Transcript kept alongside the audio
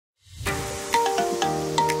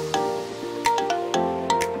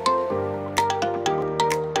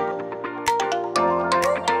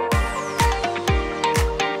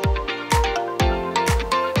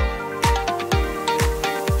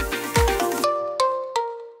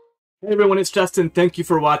Hey everyone, it's Justin. Thank you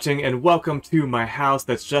for watching and welcome to my house.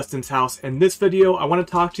 That's Justin's house. In this video, I want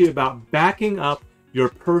to talk to you about backing up your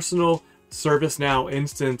personal ServiceNow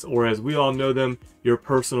instance, or as we all know them, your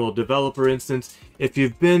personal developer instance. If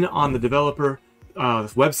you've been on the developer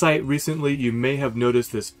website recently, you may have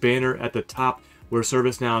noticed this banner at the top where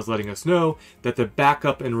ServiceNow is letting us know that the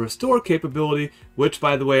backup and restore capability, which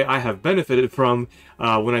by the way I have benefited from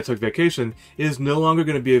when I took vacation, is no longer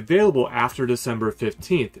going to be available after December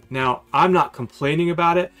 15th. Now, I'm not complaining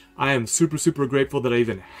about it. I am super grateful that I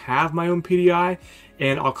even have my own PDI,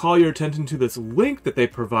 and I'll call your attention to this link that they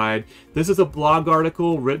provide. This is a blog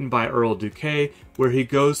article written by EARL DUQUE where he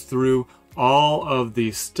goes through all of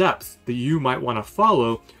the steps that you might want to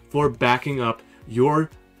follow for backing up your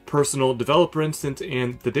personal developer instance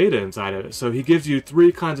and the data inside of it. So he gives you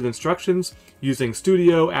three kinds of instructions using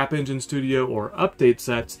Studio, App Engine Studio, or update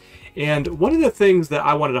sets. And one of the things that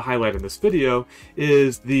I wanted to highlight in this video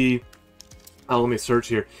is the let me search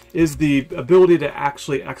here, is the ability to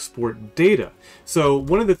actually export data. So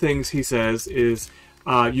one of the things he says is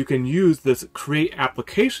you can use this create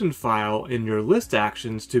application file in your list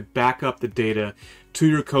actions to back up the data to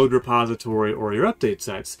your code repository or your update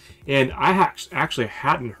sets. And I actually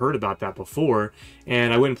hadn't heard about that before,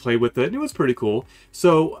 and I went and played with it, and it was pretty cool.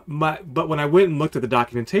 So, but when I went and looked at the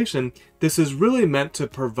documentation, this is really meant to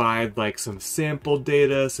provide like some sample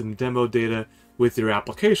data, some demo data with your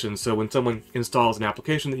application. So when someone installs an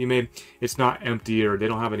application that you made, it's not empty or they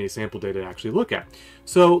don't have any sample data to actually look at.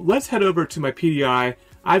 So let's head over to my PDI.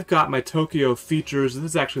 I've got my Tokyo features. This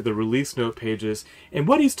is actually the release note pages. And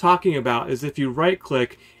what he's talking about is if you right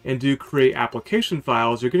click and do create application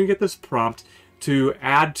files, you're going to get this prompt to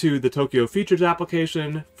add to the Tokyo features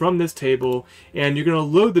application from this table. And you're going to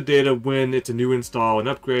load the data when it's a new install and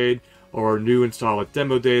upgrade, or new install with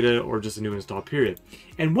demo data, or just a new install period.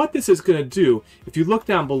 And what this is going to do, if you look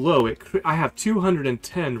down below, I have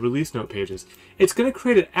 210 release note pages. It's going to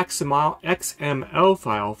create an XML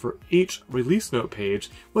file for each release note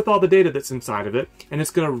page with all the data that's inside of it, and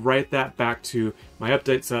it's going to write that back to my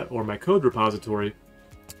update set or my code repository,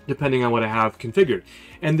 depending on what I have configured.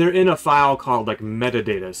 And they're in a file called like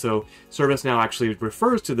metadata. So ServiceNow actually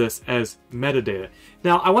refers to this as metadata.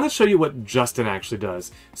 Now I want to show you what Justin actually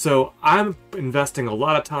does. So I'm investing a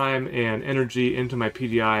lot of time and energy into my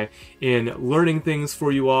PDI in learning things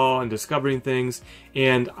for you all and discovering things.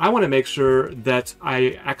 And I want to make sure that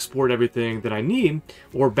I export everything that I need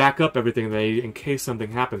or back up everything that I need in case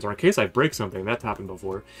something happens or in case I break something. That's happened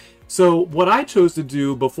before. So what I chose to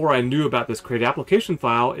do before I knew about this create application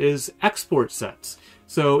file is export sets.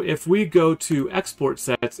 So if we go to export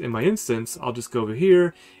sets in my instance, I'll just go over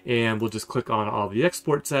here and we'll just click on all the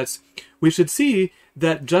export sets. We should see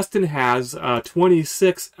that Justin has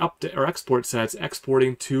 26 export sets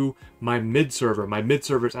exporting to my mid server. My mid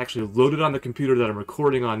server is actually loaded on the computer that I'm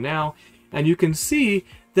recording on now. And you can see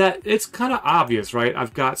that it's kind of obvious, right?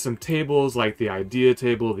 I've got some tables like the idea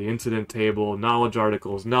table, the incident table, knowledge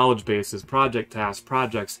articles, knowledge bases, project tasks,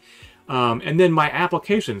 projects, and then my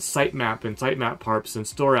applications, sitemap and sitemap parts and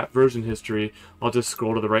store app version history. I'll just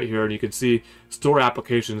scroll to the right here and you can see store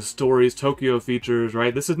applications, stories, Tokyo features,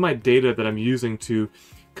 right? This is my data that I'm using to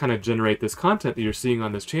kind of generate this content that you're seeing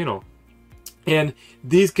on this channel. And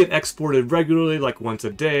these get exported regularly, like once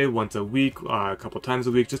a day, once a week, a couple times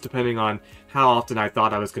a week, just depending on how often I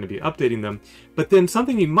thought I was going to be updating them. But then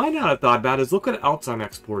something you might not have thought about is look what else I'm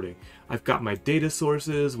exporting. I've got my data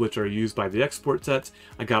sources, which are used by the export sets.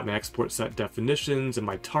 I got my export set definitions and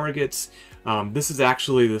my targets. This is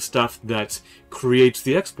actually the stuff that creates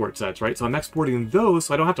the export sets, right? So I'm exporting those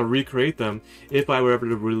so I don't have to recreate them if I were ever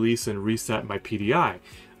to release and reset my PDI.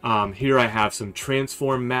 Here I have some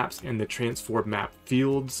transform maps and the transform map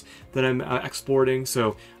fields that I'm exporting.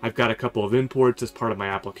 So I've got a couple of imports as part of my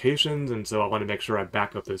applications, and so I want to make sure I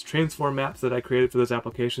back up those transform maps that I created for those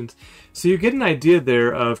applications. So you get an idea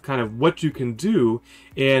there of kind of what you can do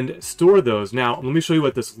and store those. Now let me show you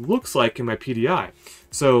what this looks like in my PDI.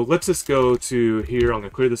 So let's just go to here. I'm going to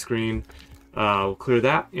clear the screen. We'll clear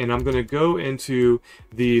that, and I'm going to go into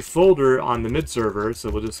the folder on the mid server. So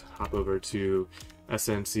we'll just hop over to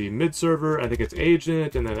SNC mid server, I think it's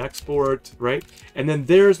agent, and then export, right? And then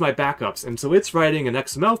there's my backups. And so it's writing an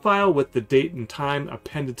XML file with the date and time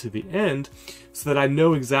appended to the end so that I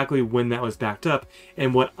know exactly when that was backed up.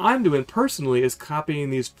 And what I'm doing personally is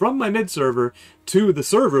copying these from my mid server to the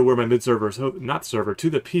server where my mid server is, not server, to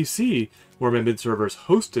the PC where my mid server is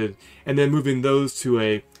hosted, and then moving those to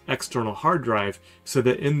a external hard drive so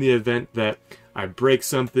that in the event that I break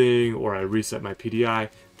something or I reset my PDI,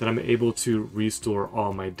 that I'm able to restore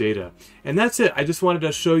all my data. And that's it. I just wanted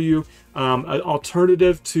to show you an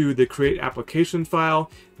alternative to the create application file.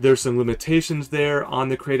 There's some limitations there on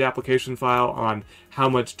the create application file on how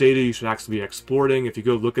much data you should actually be exporting. If you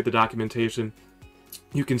go look at the documentation,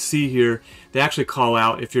 you can see here they actually call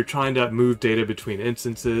out if you're trying to move data between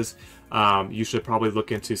instances, you should probably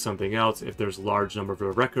look into something else if there's a large number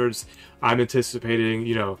of records. I'm anticipating,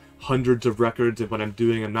 you know, hundreds of records, and what I'm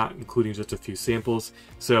doing, I'm not including just a few samples.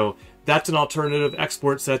 So that's an alternative.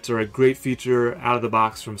 Export sets are a great feature out of the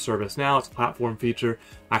box from ServiceNow. It's a platform feature.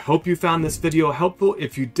 I hope you found this video helpful.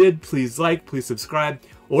 If you did, please like, please subscribe,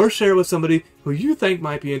 or share with somebody who you think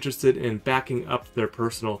might be interested in backing up their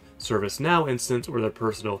personal ServiceNow instance or their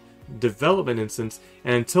personal development instance.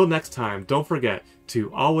 And until next time, don't forget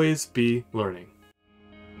to always be learning.